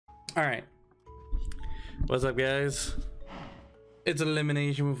All right, what's up, guys? It's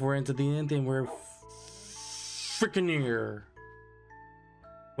elimination before into the end, and we're freaking here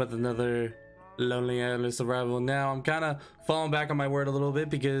with another Lonely Island survival. Now, I'm kind of falling back on my word a little bit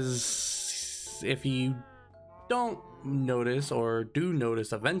because if you don't notice or do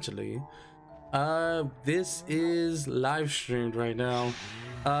notice eventually, this is live streamed right now.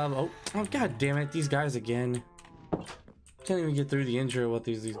 Oh god damn it, these guys again. Can't even get through the intro with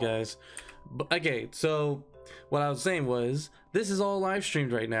these guys. But, okay, so what I was saying was this is all live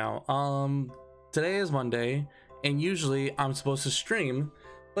streamed right now. Today is Monday, and usually I'm supposed to stream,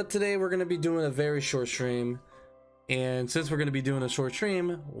 but today we're gonna be doing a very short stream. And since we're gonna be doing a short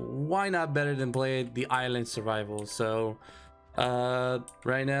stream, why not better than play the island survival? So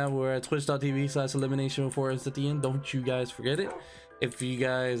right now we're at twitch.tv/elimination before it's at the end. Don't you guys forget it. If you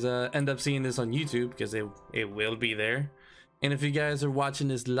guys end up seeing this on YouTube, because it will be there. And if you guys are watching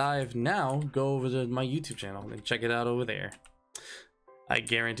this live now, go over to my YouTube channel and check it out over there. I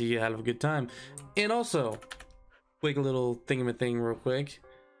guarantee you have a good time. And also, quick little thing real quick.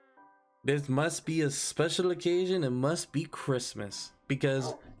 This must be a special occasion. It must be Christmas,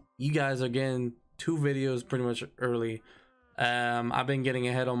 because you guys are getting 2 videos pretty much early. I've been getting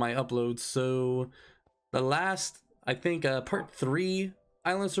ahead on my uploads. So the last, I think, part 3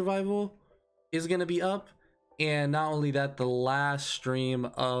 Island Survival is going to be up. And not only that, the last stream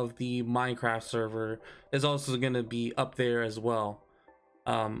of the Minecraft server is also going to be up there as well.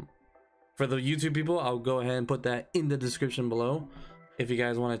 For the YouTube people, I'll go ahead and put that in the description below if you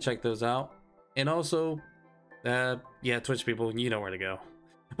guys want to check those out. And also, yeah, Twitch people, you know where to go.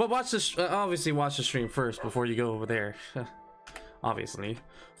 But watch this, obviously watch the stream first before you go over there. Obviously.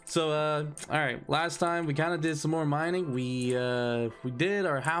 So all right, last time we kind of did some more mining. We did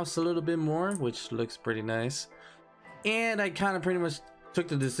our house a little bit more, which looks pretty nice. And I kind of pretty much took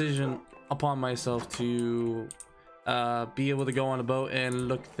the decision upon myself to be able to go on a boat and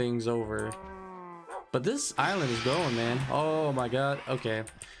look things over. But this island is growing, man. Oh my god. Okay,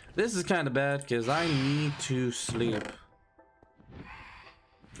 this is kind of bad because I need to sleep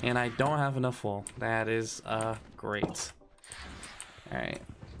and I don't have enough wool. That is great. All right,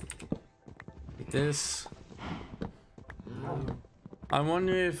 this, I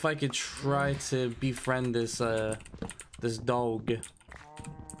wonder if I could try to befriend this this dog.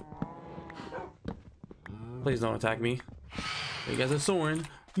 Please don't attack me. You guys are soaring.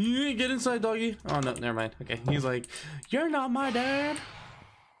 Yeah, get inside, doggy. Oh no, never mind. Okay, he's like, you're not my dad.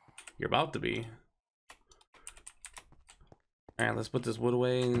 You're about to be. All right, let's put this wood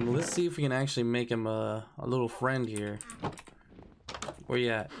away and let's see if we can actually make him a little friend here. Where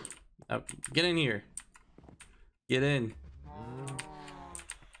you at? Get in here. Get in.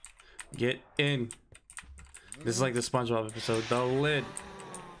 Get in. This is like the SpongeBob episode. The lid.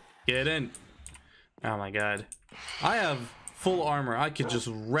 Get in. Oh my god. I have full armor. I could just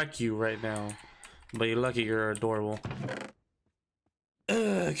wreck you right now. But you're lucky you're adorable.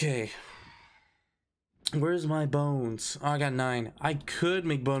 Okay. Where's my bones? Oh, I got 9. I could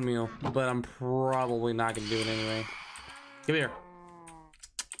make bone meal, but I'm probably not gonna do it anyway. Come here.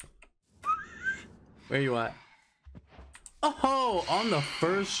 Where you at? Oh, on the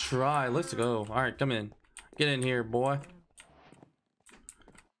first try. Let's go. All right, come in. Get in here, boy.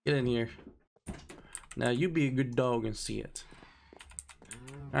 Get in here. Now you be a good dog and see it.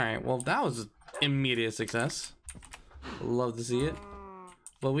 All right, well, that was immediate success. Love to see it.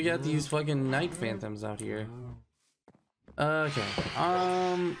 Well, we got these fucking night phantoms out here. Okay.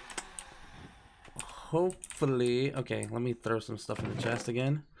 Hopefully, okay, let me throw some stuff in the chest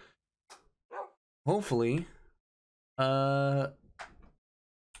again. Hopefully, the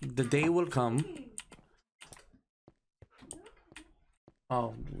day will come.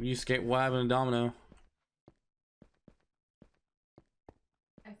 Oh, you scared? What happened to Domino?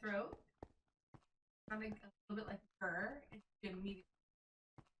 I throw something a little bit like fur and she immediately.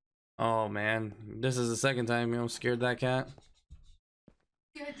 Oh man, this is the second time you scared that cat.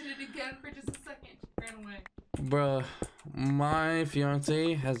 Yeah, I did it again for just a second. She ran away. Bruh, my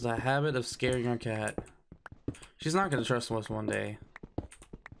fiance has a habit of scaring our cat. She's not gonna trust us one day.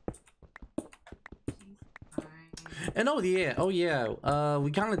 And oh yeah,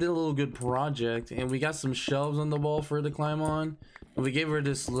 we kind of did a little good project, and we got some shelves on the wall for her to climb on, and we gave her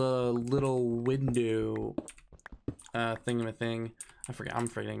this little window thing. I'm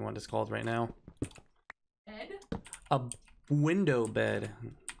forgetting what it's called right now. Bed? A window bed.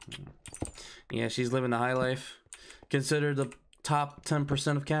 Yeah, she's living the high life. Considered the top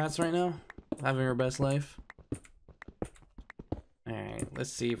 10% of cats right now, having her best life. All right,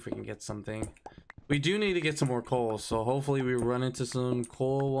 let's see if we can get something. We do need to get some more coal, so hopefully we run into some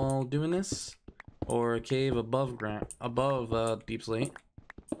coal while doing this, or a cave above Deep Slate.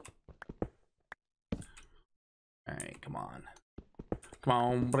 All right, come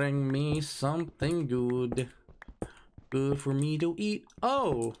on, bring me something good for me to eat.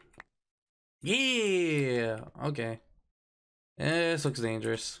 Oh, yeah, okay. This looks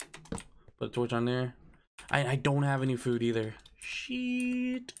dangerous. Put a torch on there. I don't have any food either.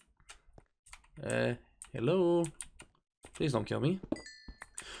 Shit. Hello. Please don't kill me.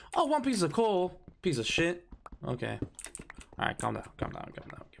 Oh, one piece of coal. Piece of shit. Okay. Alright, calm down.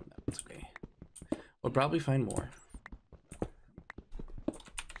 It's okay. We'll probably find more.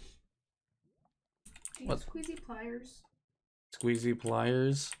 Do you have squeezy pliers? Squeezy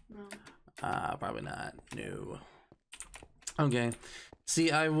pliers? No. Probably not. No. Okay.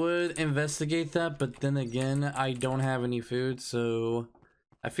 See, I would investigate that, but then again, I don't have any food, so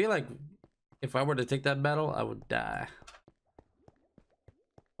I feel like if I were to take that battle, I would die.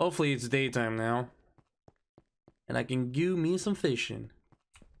 Hopefully it's daytime now, and I can do me some fishing.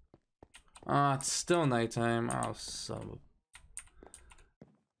 Ah, it's still nighttime. Oh, so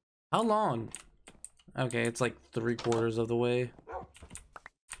how long? Okay, it's like 3/4 of the way.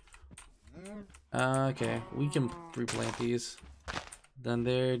 Okay, we can replant these. Done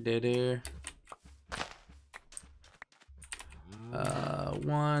there, there.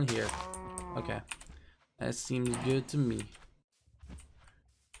 One here. Okay, that seems good to me.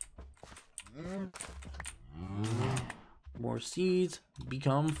 More seeds,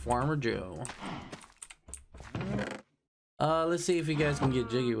 become Farmer Joe. Let's see if you guys can get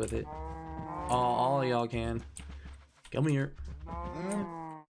jiggy with it. Oh, all of y'all can. Come here.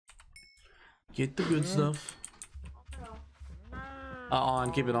 Get the good stuff.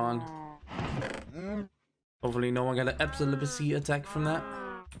 On, keep it on. Hopefully no one got an epilepsy attack from that.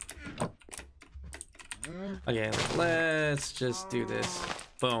 Okay, let's just do this.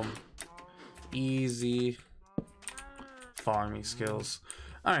 Boom. Easy farming skills.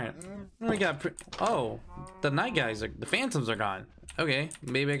 Alright, we got oh, the night guys the phantoms are gone. Okay,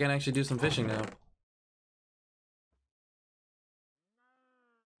 maybe I can actually do some fishing now.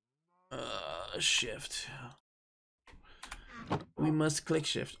 Shift. We must click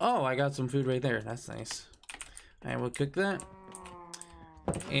shift. Oh, I got some food right there. That's nice. Alright, we'll cook that.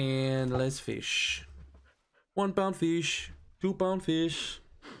 And let's fish. 1 pound fish. 2 pound fish.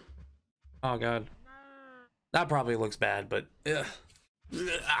 Oh god. That probably looks bad, but ugh.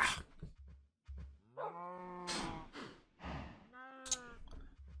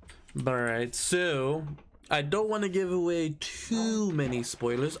 Alright, so I don't want to give away too many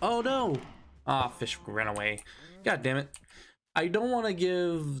spoilers. Oh no! Ah, fish ran away. God damn it. I don't want to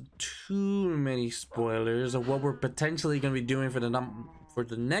give too many spoilers of what we're potentially going to be doing for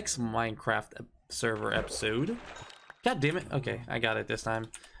the next Minecraft server episode. God damn it. Okay, I got it this time.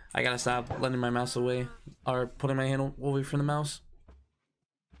 I gotta stop letting my mouse away, or putting my hand away from the mouse.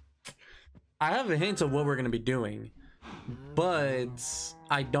 I have a hint of what we're going to be doing, but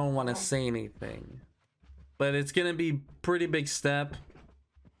I don't want to say anything. But it's going to be a pretty big step.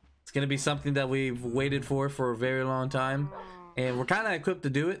 It's going to be something that we've waited for a very long time. And we're kind of equipped to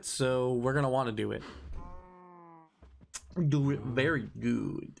do it, so we're going to want to do it. Do it very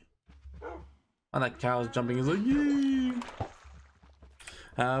good. I like cows jumping. He's like, yay!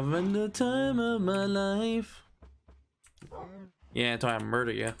 Having the time of my life. Yeah, until I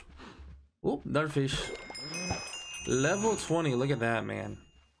murder you. Oop, another fish. Level 20, look at that, man.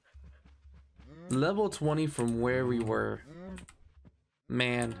 Level 20 from where we were.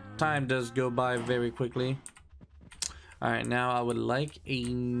 Man, time does go by very quickly. Alright, now I would like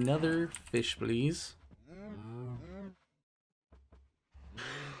another fish, please.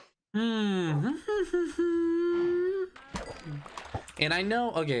 And I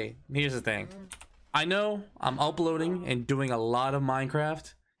know, okay, here's the thing. I know I'm uploading and doing a lot of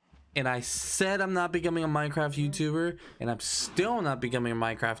Minecraft, and I said I'm not becoming a Minecraft YouTuber, and I'm still not becoming a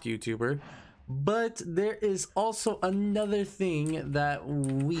Minecraft YouTuber, but there is also another thing that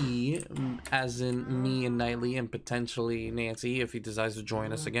we, as in me and Nightly, and potentially Nancy, if he decides to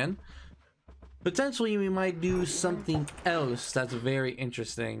join us again, potentially we might do something else that's very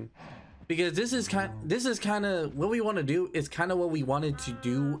interesting. Because this is kind of what we want to do. Is kind of what we wanted to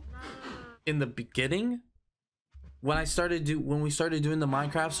do in the beginning when we started doing the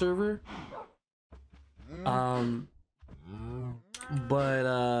Minecraft server.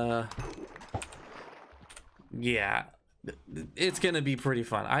 Yeah, it's gonna be pretty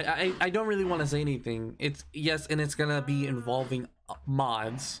fun. I don't really want to say anything. And it's gonna be involving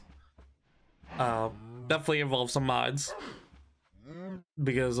mods. Definitely involve some mods.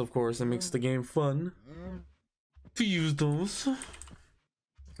 because of course it makes the game fun to use those.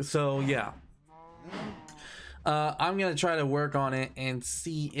 So yeah, I'm gonna try to work on it and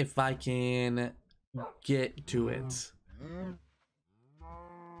see if I can get to it,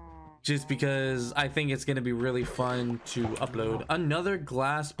 just because I think it's gonna be really fun to upload. Another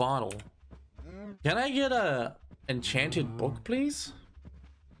glass bottle. Can I get a enchanted book, please?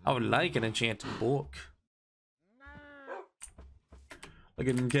 I would like an enchanted book. Look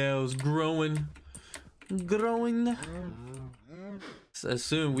at them cows growing. So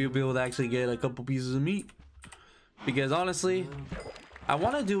soon we'll be able to actually get a couple pieces of meat, because honestly I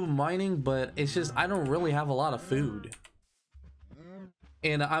want to do mining, but it's just I don't really have a lot of food,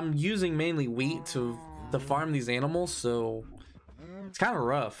 and I'm using mainly wheat to farm these animals, so it's kind of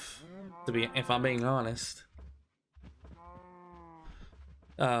rough, to be, if I'm being honest.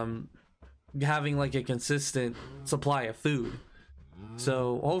 Having like a consistent supply of food.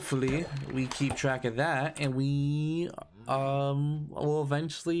 So hopefully we keep track of that, and we will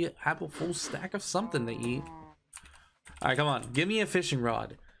eventually have a full stack of something to eat. All right, come on, give me a fishing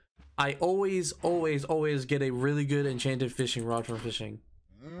rod. I always get a really good enchanted fishing rod from fishing,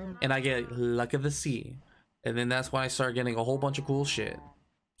 and I get luck of the sea, and then that's when I start getting a whole bunch of cool shit.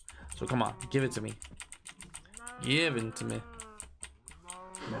 So come on, give it to me. Give it to me.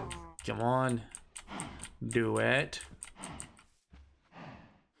 Come on, do it.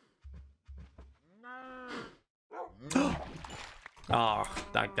 Oh,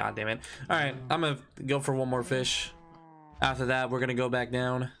 god damn it. All right, I'm gonna go for one more fish. After that, we're gonna go back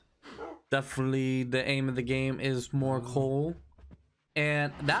down. Definitely the aim of the game is more coal,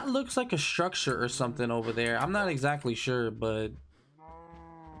 and that looks like a structure or something over there. I'm not exactly sure, but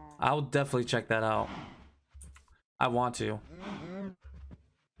I'll definitely check that out. I want to.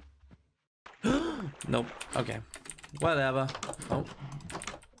 Nope. Okay, whatever. Nope.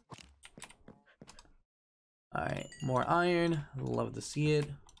 All right, more iron. Love to see it.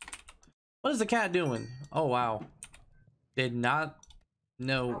 What is the cat doing? Oh wow, did not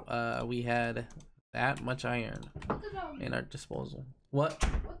know we had that much iron in our disposal. What the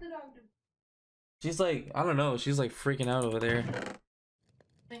dog do? She's like, I don't know, she's like freaking out over there.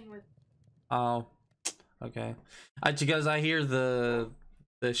 Oh, okay. Because I hear the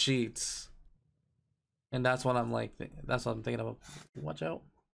sheets, and that's what I'm like, that's what I'm thinking about. Watch out.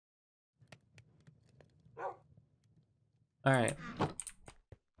 All right.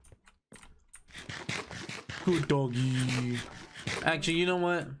 Good doggy. Actually, you know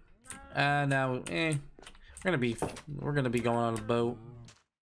what? Now, we're gonna be going on a boat.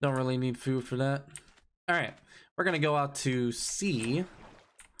 Don't really need food for that. All right, we're gonna go out to see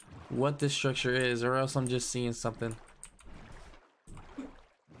what this structure is, or else I'm just seeing something.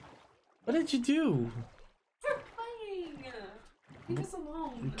 What did you do? We're playing. Leave us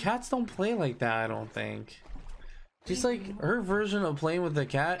alone. Cats don't play like that, I don't think. She's like, her version of playing with the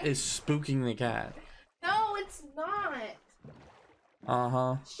cat is spooking the cat. No, it's not.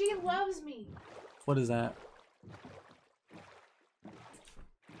 Uh-huh. She loves me. What is that?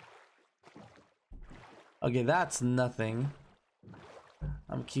 Okay, that's nothing.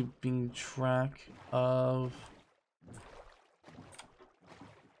 I'm keeping track of...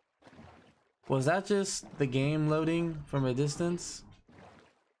 Was that just the game loading from a distance?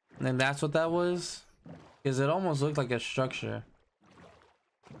 And then that's what that was? Because it almost looked like a structure.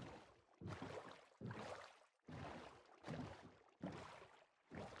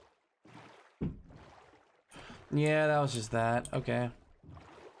 Yeah, that was just that. Okay.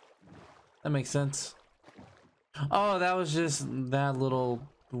 That makes sense. Oh, that was just that little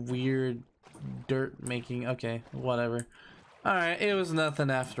weird dirt making. Okay, whatever. Alright, it was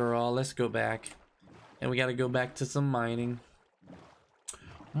nothing after all. Let's go back. And we gotta go back to some mining.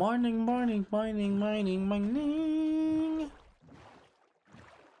 Mining.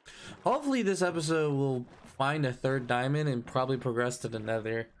 Hopefully this episode will find a third diamond and probably progress to the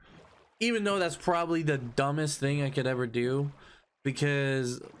nether. Even though that's probably the dumbest thing I could ever do.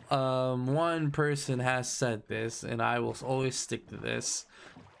 Because one person has said this, and I will always stick to this.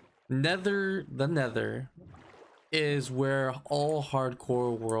 The nether is where all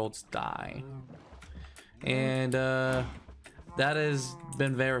hardcore worlds die. And that has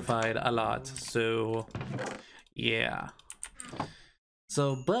been verified a lot, so yeah.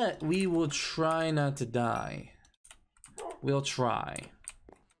 So, but we will try not to die. We'll try.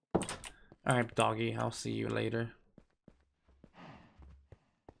 Alright, doggy, I'll see you later.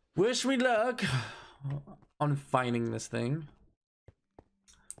 Wish me luck on finding this thing.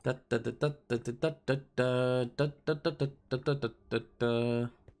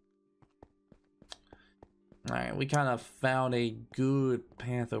 Alright, we kind of found a good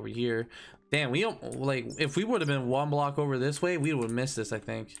path over here. Damn, we don't, like, if we would have been one block over this way, we would have missed this, I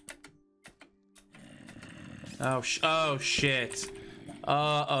think. Oh, oh shit.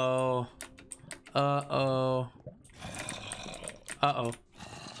 Uh-oh. Uh-oh. Uh-oh.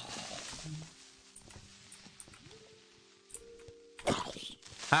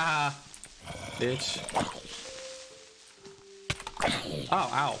 Haha. Bitch. Oh,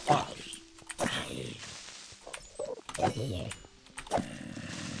 ow, fuck.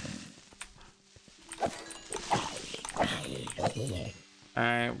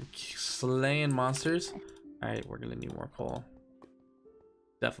 Alright, slaying monsters. Alright, we're gonna need more coal.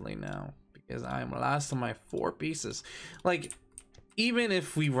 Definitely now. Because I'm last of my 4 pieces. Like, even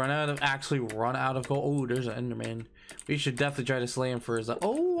if we actually run out of coal. Oh, there's an Enderman. We should definitely try to slay him for his,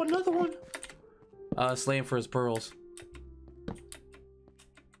 oh, another one. Slay him for his pearls.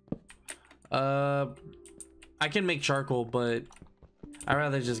 I can make charcoal, but I'd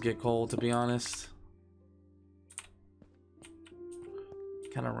rather just get coal, to be honest.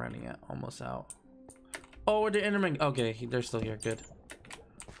 Kind of running it almost out. Oh, the Enderman. Okay, they're still here. Good.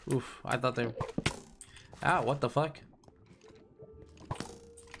 Oof, I thought they. Ow, what the fuck?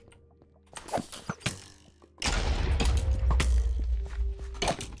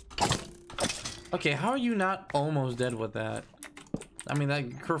 Okay, how are you not almost dead with that? I mean,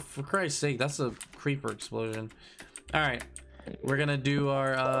 that, for Christ's sake, that's a creeper explosion. All right, we're gonna do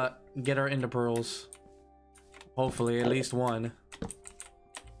our get our ender pearls. Hopefully, at least one.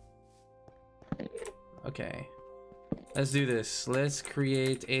 Okay, let's do this. Let's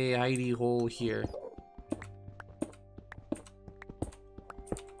create a hidey hole here.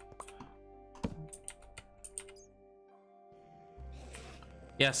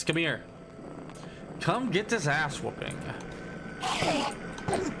 Yes, come here. Come get this ass whooping.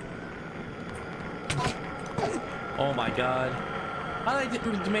 Oh my god. How did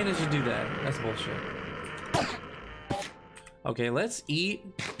I manage to do that? That's bullshit. Okay, let's eat.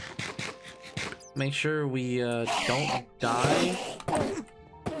 Make sure we don't die.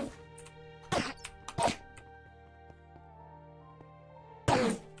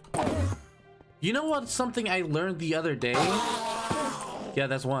 You know what? Something I learned the other day? Yeah,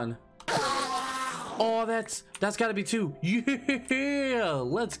 that's one. Oh, that's gotta be 2. Yeah,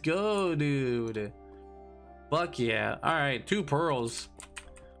 let's go, dude. Fuck yeah. All right, 2 pearls.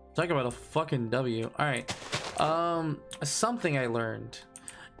 Talk about a fucking W. All right. Something I learned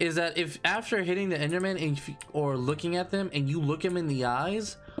is that if after hitting the Enderman and or looking at them and you look them in the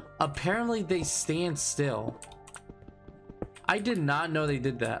eyes, apparently they stand still. I did not know they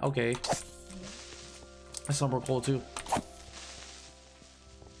did that. Okay. That's some more coal too.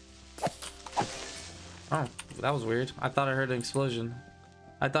 Oh, that was weird. I thought I heard an explosion.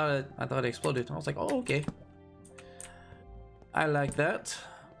 I thought it exploded. I was like, oh, okay. I like that.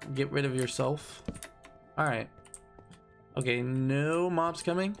 Get rid of yourself. All right. Okay, no mobs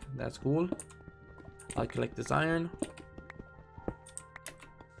coming. That's cool. I'll collect this iron.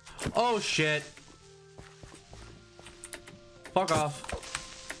 Oh shit. Fuck off.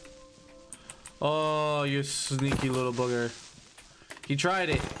 Oh, you sneaky little booger. He tried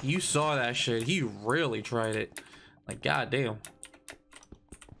it. You saw that shit. He really tried it. Like, goddamn.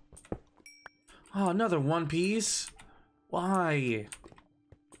 Oh, another one piece. Why?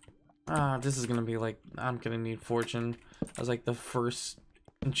 Ah, this is gonna be like, I'm gonna need fortune as like the first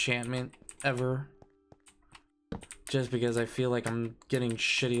enchantment ever. Just because I feel like I'm getting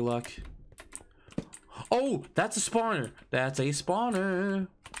shitty luck. Oh, that's a spawner. That's a spawner.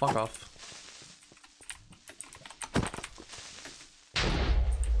 Fuck off.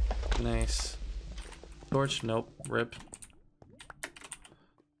 Nice. Torch? Nope. Rip.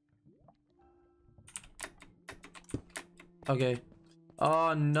 Okay. Oh,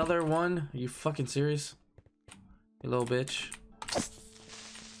 another one? Are you fucking serious? You little bitch.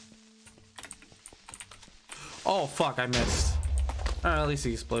 Oh, fuck. I missed. At least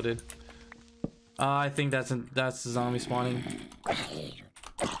he exploded. I think that's the zombie spawning.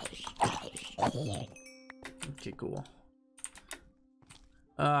 Okay, cool.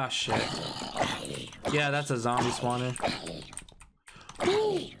 Ah, shit. Yeah, that's a zombie spawner.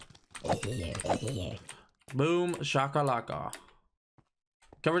 Boom, shakalaka.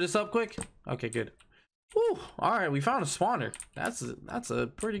 Cover this up quick. Okay, good. Woo! All right, we found a spawner. That's a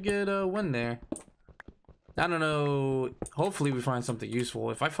pretty good win there. I don't know. Hopefully, we find something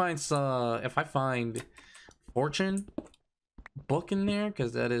useful. If I find fortune book in there,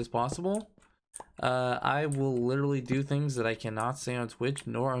 because that is possible, I will literally do things that I cannot say on Twitch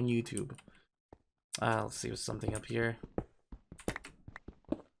nor on YouTube. Let's see what's something up here.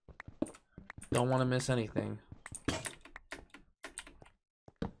 Don't want to miss anything.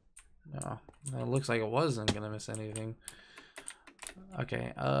 No, it looks like it wasn't gonna miss anything.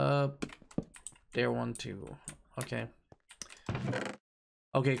 Okay, there 1, 2. Okay.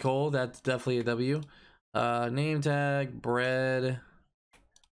 Okay, Cole, that's definitely a W. Name tag, bread.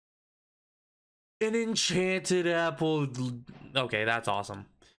 An enchanted apple. Okay, that's awesome.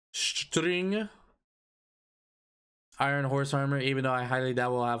 String. Iron horse armor, even though I highly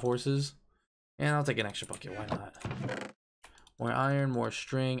doubt we'll have horses. And I'll take an extra bucket, why not? More iron, more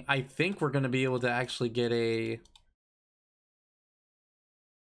string. I think we're gonna be able to actually get a...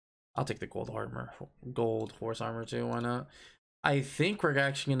 I'll take the gold armor, gold horse armor too, why not? I think we're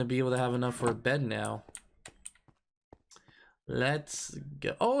actually gonna be able to have enough for a bed now. Let's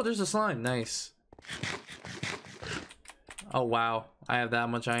go. Oh, there's a slime, nice. Oh wow, I have that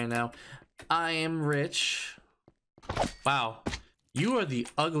much iron now. I am rich. Wow, you are the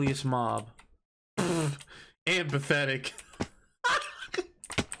ugliest mob. And pathetic.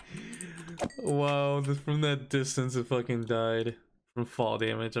 Wow, from that distance it fucking died from fall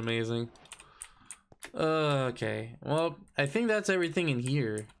damage. Amazing. Okay, well, I think that's everything in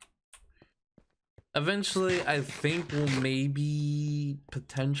here. Eventually, I think we'll maybe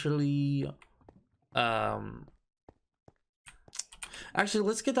potentially actually,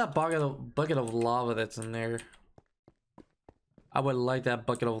 let's get that bucket of lava that's in there. I would like that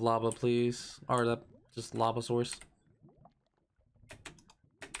bucket of lava, please. Or that just lava source.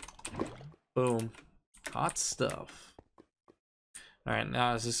 Boom. Hot stuff. Alright,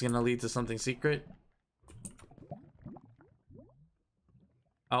 now is this gonna lead to something secret?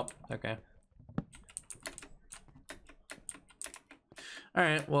 Oh, okay.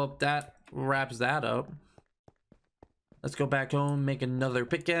 Alright, well, that wraps that up. Let's go back home, make another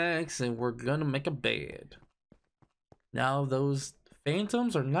pickaxe, and we're gonna make a bed. Now those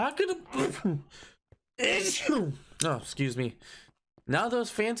phantoms are not gonna... Oh, excuse me. Now those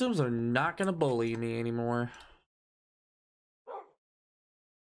phantoms are not gonna bully me anymore.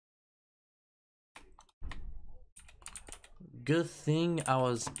 Good thing I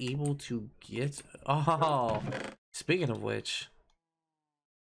was able to get... Oh, speaking of which...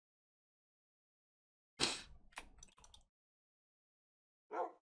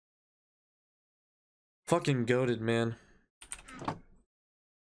 Fucking goated, man.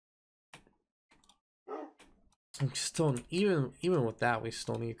 I'm still, even with that, we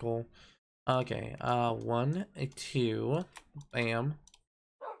still need coal. Okay, 1, 2, bam,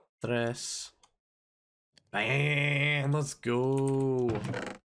 3, bam, let's go.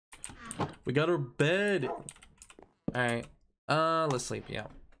 We got our bed. Alright, let's sleep, yeah.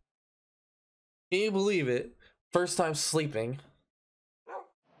 Can you believe it? First time sleeping.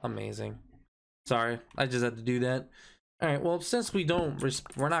 Amazing. Sorry, I just had to do that. Alright, well, since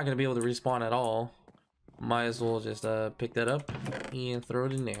we're not gonna be able to respawn at all, might as well just pick that up and throw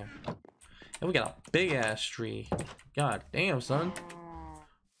it in there. And we got a big ass tree. God damn, son.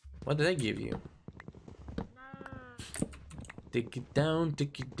 What did they give you? Dig it down,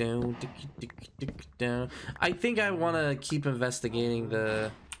 dig it down, dig it down. I think I want to keep investigating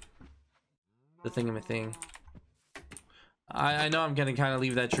the thing. I know I'm gonna kind of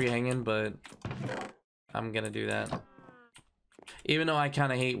leave that tree hanging, but I'm gonna do that. Even though I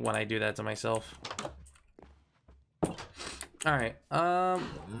kind of hate when I do that to myself. Alright,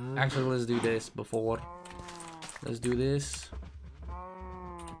 actually let's do this before. Let's do this.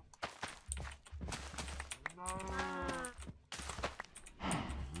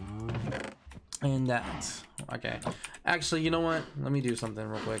 And that. Okay. Actually, you know what? Let me do something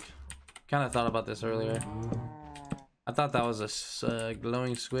real quick. Kind of thought about this earlier. I thought that was a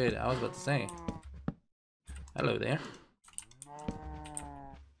glowing squid. I was about to say. Hello there.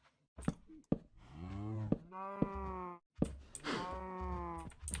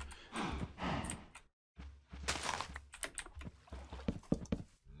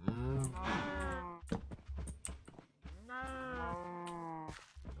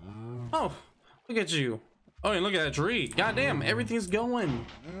 Oh, look at you. Oh, and look at that tree. Goddamn, everything's going.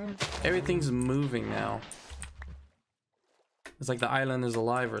 Everything's moving now. It's like the island is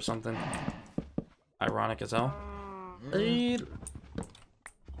alive or something. Ironic as hell. Okay,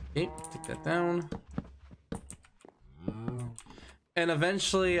 take that down. And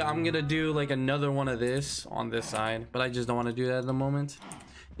eventually I'm gonna do like another one of this on this side, but I just don't want to do that at the moment.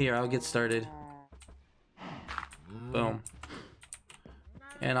 Here, I'll get started. Boom.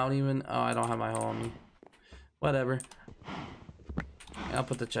 And I'll even... Oh, I don't have my hoe on me. Whatever. And I'll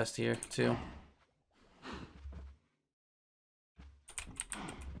put the chest here, too.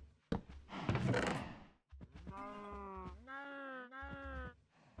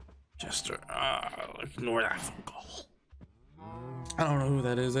 Jester. Ignore that phone call. I don't know who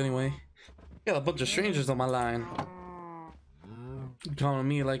that is anyway. Got a bunch of strangers on my line. Calling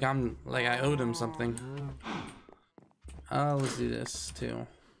me like I owed him something. Let's do this too.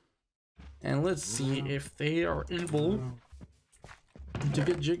 And let's see if they are able to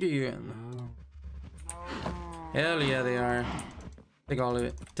get jiggy in. Hell yeah, they are. Take all of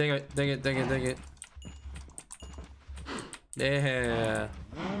it. Take it, take it, take it, take it. Yeah.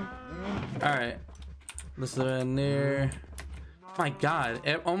 Alright. Let's do it in there. My god,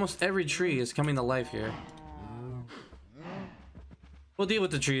 almost every tree is coming to life here. We'll deal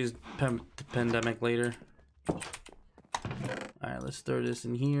with the trees pandemic later. Alright, let's throw this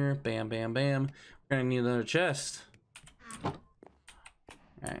in here. Bam, bam, bam. We're gonna need another chest.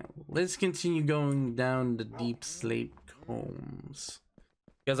 Alright, let's continue going down the deep slate combs.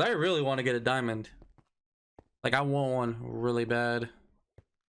 Because I really want to get a diamond. Like, I want one really bad.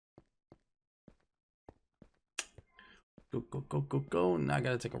 Go, go, go, go, go. Now I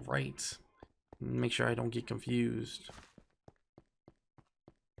gotta take a right. Make sure I don't get confused.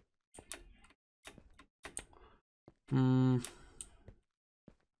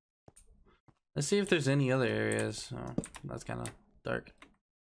 Let's see if there's any other areas. Oh, that's kind of dark.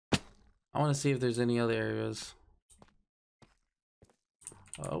 I want to see if there's any other areas.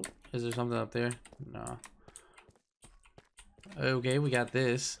 Oh, is there something up there? No. Okay, we got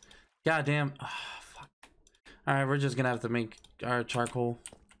this. Goddamn. Oh, fuck. Alright, we're just gonna have to make our charcoal.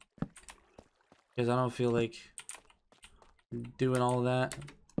 Because I don't feel like doing all of that.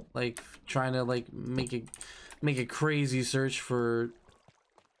 Like, trying to, like, make a crazy search for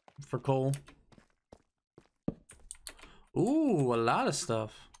coal. Ooh, a lot of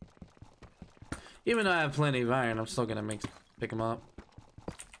stuff. Even though I have plenty of iron, I'm still gonna pick them up.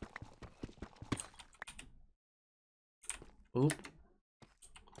 Oop.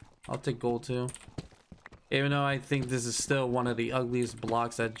 I'll take gold too. Even though I think this is still one of the ugliest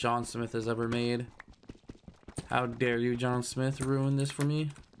blocks that John Smith has ever made. How dare you, John Smith, ruin this for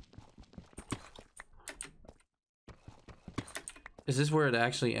me? Is this where it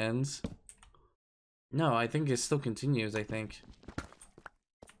actually ends? No, I think it still continues, I think.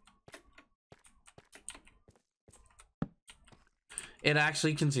 It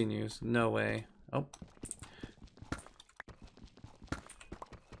actually continues. No way. Oh.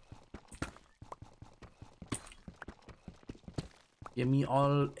 Give me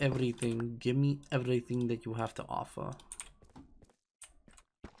everything. Give me everything that you have to offer.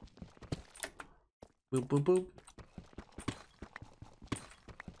 Boop, boop, boop.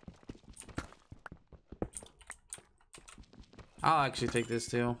 I'll actually take this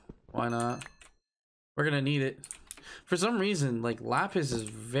too. Why not? We're gonna need it. For some reason, like, lapis is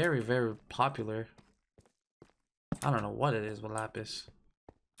very, very popular. I don't know what it is with lapis.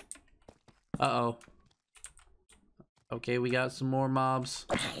 Uh-oh. Okay, we got some more mobs.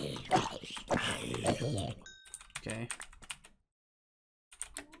 Okay.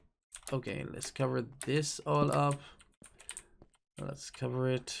 Okay, let's cover this all up. Let's cover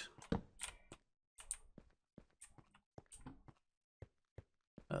it.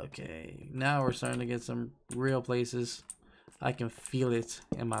 Okay, now we're starting to get some real places. I can feel it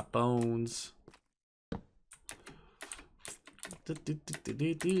in my bones.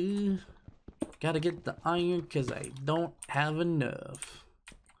 Gotta get the iron because I don't have enough.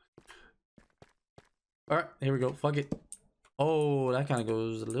 Alright, here we go. Fuck it. Oh, that kind of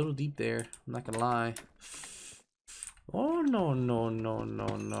goes a little deep there. I'm not gonna lie. Oh, no, no, no, no,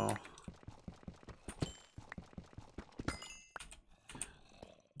 no.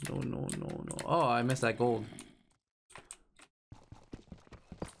 No, no, no, no. Oh, I missed that gold.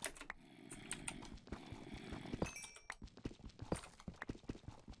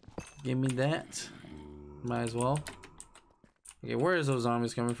 Give me that. Might as well. Okay, where is those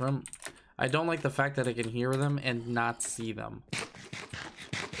zombies coming from? I don't like the fact that I can hear them and not see them.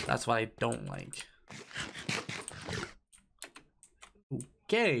 That's what I don't like.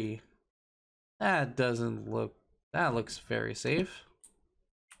 Okay. That doesn't look... That looks very safe.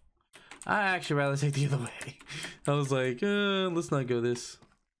 I actually rather take the other way. I was like, let's not go this.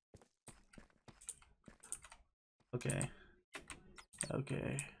 Okay.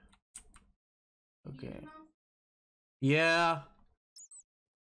 Okay. Okay. Yeah.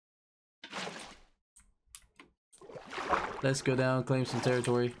 Let's go down, claim some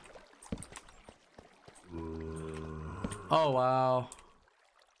territory. Oh, wow.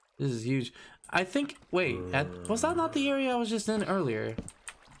 This is huge. I think, wait, was that not the area I was just in earlier?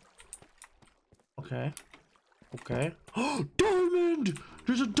 Okay. Okay. Oh, diamond!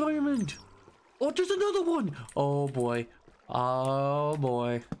 There's a diamond! Oh, there's another one! Oh boy. Oh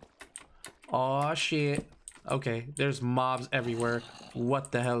boy. Oh shit. Okay, there's mobs everywhere.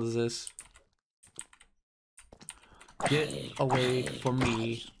 What the hell is this? Get away from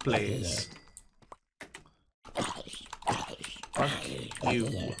me, please. Fuck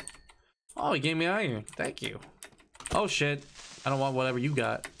you. Oh, he gave me iron. Thank you. Oh shit. I don't want whatever you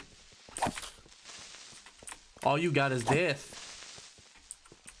got. All you got is death.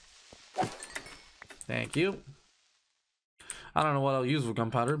 Thank you. I don't know what I'll use with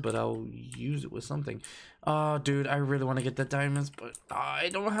gunpowder, but I'll use it with something. Oh, dude, I really want to get the diamonds, but I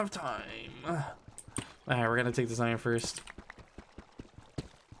don't have time. Alright, we're gonna take this iron first.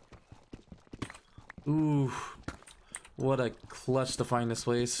 Ooh, what a clutch to find this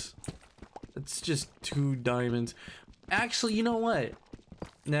place. It's just 2 diamonds. Actually, you know what?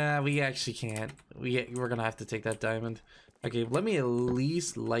 Nah, we actually can't. We're gonna have to take that diamond. Okay, let me at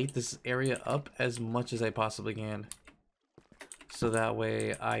least light this area up as much as I possibly can. So that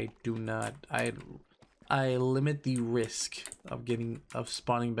way I do not, I limit the risk of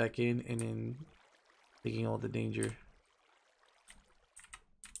spawning back in and then taking all the danger.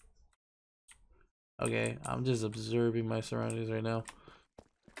 Okay, I'm just observing my surroundings right now.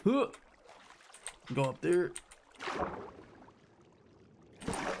 Go up there.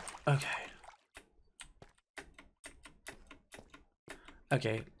 Okay.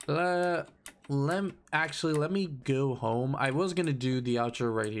 Okay. Let me go home. I was gonna do the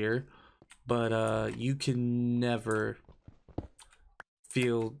outro right here, but you can never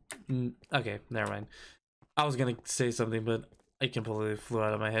feel. Okay, never mind. I was gonna say something, but it completely flew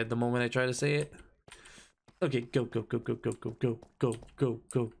out of my head the moment I tried to say it. Okay, go, go, go, go, go, go, go, go, go,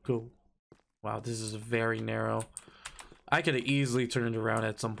 go, go. Wow, this is very narrow. I could have easily turned around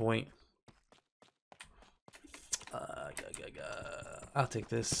at some point. I'll take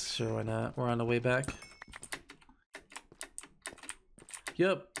this. Sure, why not? We're on the way back.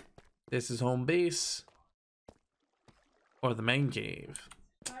 Yep. This is home base. Or the main cave.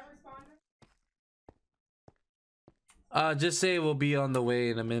 Just say we'll be on the way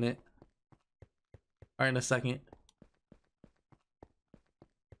in a minute. Or in a second.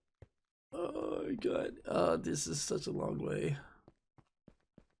 Oh my god. Oh, this is such a long way.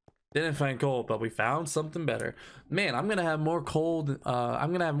 Didn't find coal, but we found something better. Man, I'm gonna have more coal.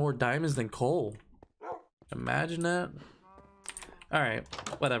 I'm gonna have more diamonds than coal. Imagine that. All right,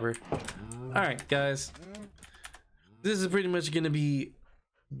 whatever. All right, guys. This is pretty much gonna be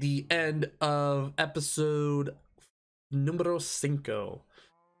the end of episode numero 5.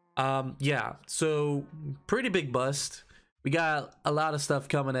 Yeah. So pretty big bust. We got a lot of stuff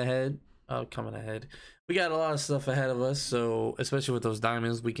coming ahead. We got a lot of stuff ahead of us, so especially with those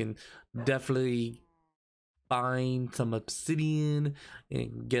diamonds, we can definitely find some obsidian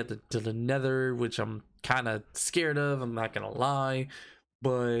and get to the nether, which I'm kind of scared of, I'm not gonna lie,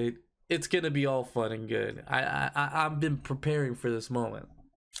 but it's gonna be all fun and good. I've been preparing for this moment.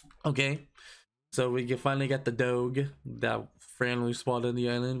 Okay, so we can finally get the dog that randomly spawned on the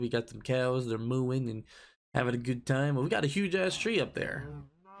island. We got some cows, they're mooing and having a good time. We got a huge ass tree up there.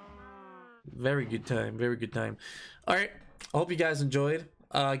 Very good time, very good time. All right, I hope you guys enjoyed.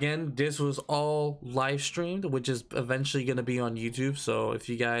 Again, this was all live streamed, which is eventually going to be on YouTube. So if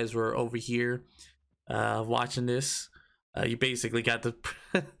you guys were over here watching this, you basically got the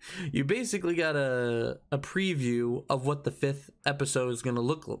you basically got a preview of what the 5th episode is going to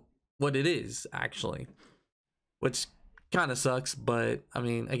look like, what it is actually, which kind of sucks. But I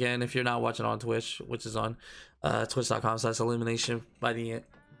mean, again, if you're not watching on Twitch, which is on twitch.com/elimination by the end.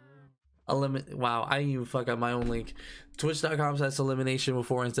 Wow, I didn't even fuck up my own link. Twitch.com/elimination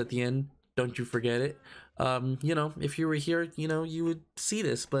before it's at the end. Don't you forget it. You know, if you were here, you know, you would see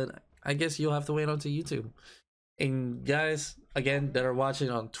this, but I guess you'll have to wait onto YouTube. And guys, again, that are watching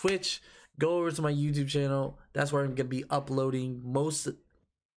on Twitch, go over to my YouTube channel. That's where I'm gonna be uploading most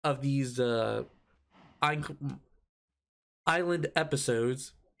of these island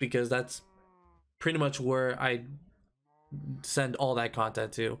episodes, because that's pretty much where I send all that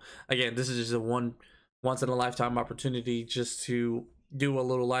content to. Again, this is just a once in a lifetime opportunity just to do a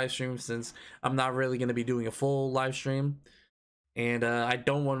little live stream, since I'm not really going to be doing a full live stream, and I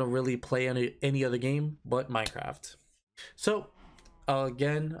don't want to really play any other game but Minecraft. So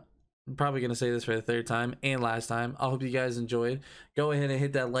again, I'm probably going to say this for the 3rd time and last time. I hope you guys enjoyed. Go ahead and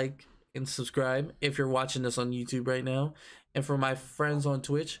hit that like and subscribe if you're watching this on YouTube right now, and for my friends on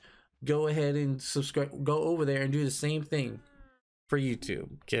Twitch, go ahead and subscribe. Go over there and do the same thing for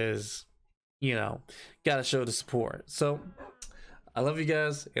YouTube, because, you know, gotta show the support. So I love you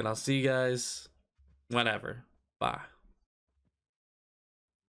guys, and I'll see you guys whenever. Bye.